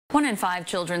1 in 5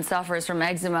 children suffers from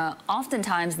eczema.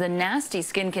 Oftentimes, the nasty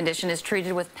skin condition is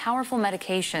treated with powerful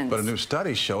medications. But a new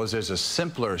study shows there's a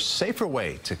simpler, safer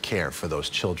way to care for those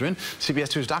children. CBS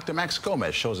 2's Dr. Max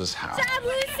Gomez shows us how. Stop,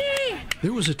 Lucy!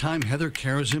 There was a time Heather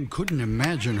Karazim couldn't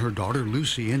imagine her daughter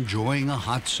Lucy enjoying a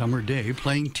hot summer day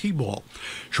playing t-ball.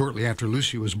 Shortly after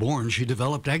Lucy was born, she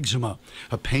developed eczema,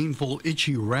 a painful,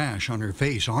 itchy rash on her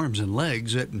face, arms, and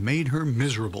legs that made her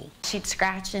miserable. She'd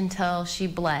scratch until she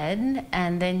bled,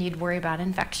 and then you'd worry about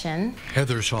infection.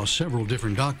 Heather saw several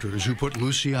different doctors who put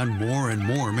Lucy on more and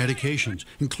more medications,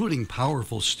 including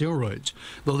powerful steroids.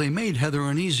 Though they made Heather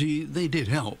uneasy, they did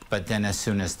help. But then as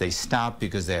soon as they stop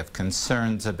because they have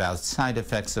concerns about side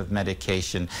effects of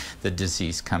medication, the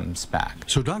disease comes back.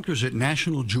 So doctors at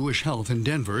National Jewish Health in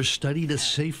Denver studied a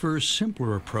safer,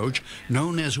 simpler approach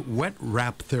known as wet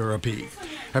wrap therapy.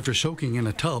 After soaking in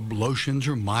a tub, lotions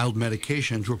or mild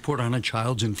medications were put on a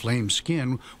child's inflamed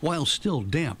skin while still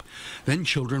damp. Then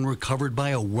children were covered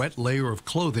by a wet layer of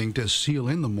clothing to seal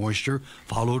in the moisture,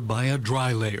 followed by a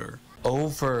dry layer.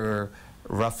 Over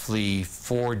roughly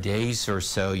 4 days or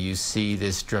so, you see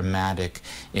this dramatic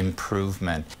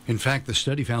improvement. In fact, the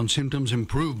study found symptoms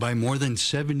improved by more than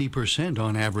 70%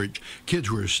 on average. Kids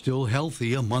were still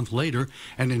healthy a month later,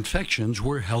 and infections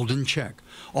were held in check,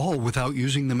 all without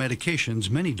using the medications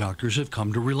many doctors have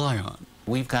come to rely on.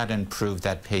 We've got to improve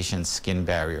that patient's skin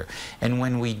barrier. And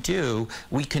when we do,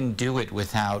 we can do it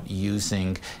without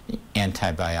using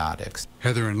antibiotics.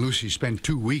 Heather and Lucy spent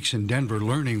 2 weeks in Denver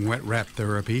learning wet wrap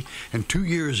therapy, and 2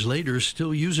 years later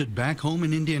still use it back home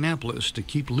in Indianapolis to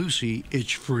keep Lucy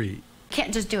itch-free.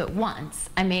 Can't just do it once.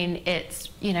 I mean, it's,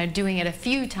 doing it a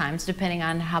few times depending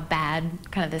on how bad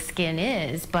kind of the skin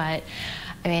is, but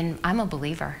I mean, I'm a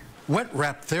believer. Wet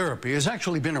wrap therapy has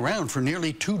actually been around for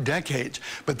nearly 2 decades,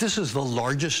 but this is the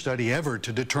largest study ever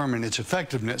to determine its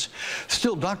effectiveness.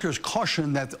 Still, doctors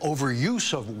caution that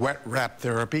overuse of wet wrap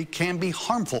therapy can be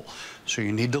harmful, so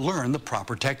you need to learn the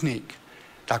proper technique.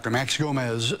 Dr. Max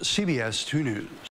Gomez, CBS 2 News.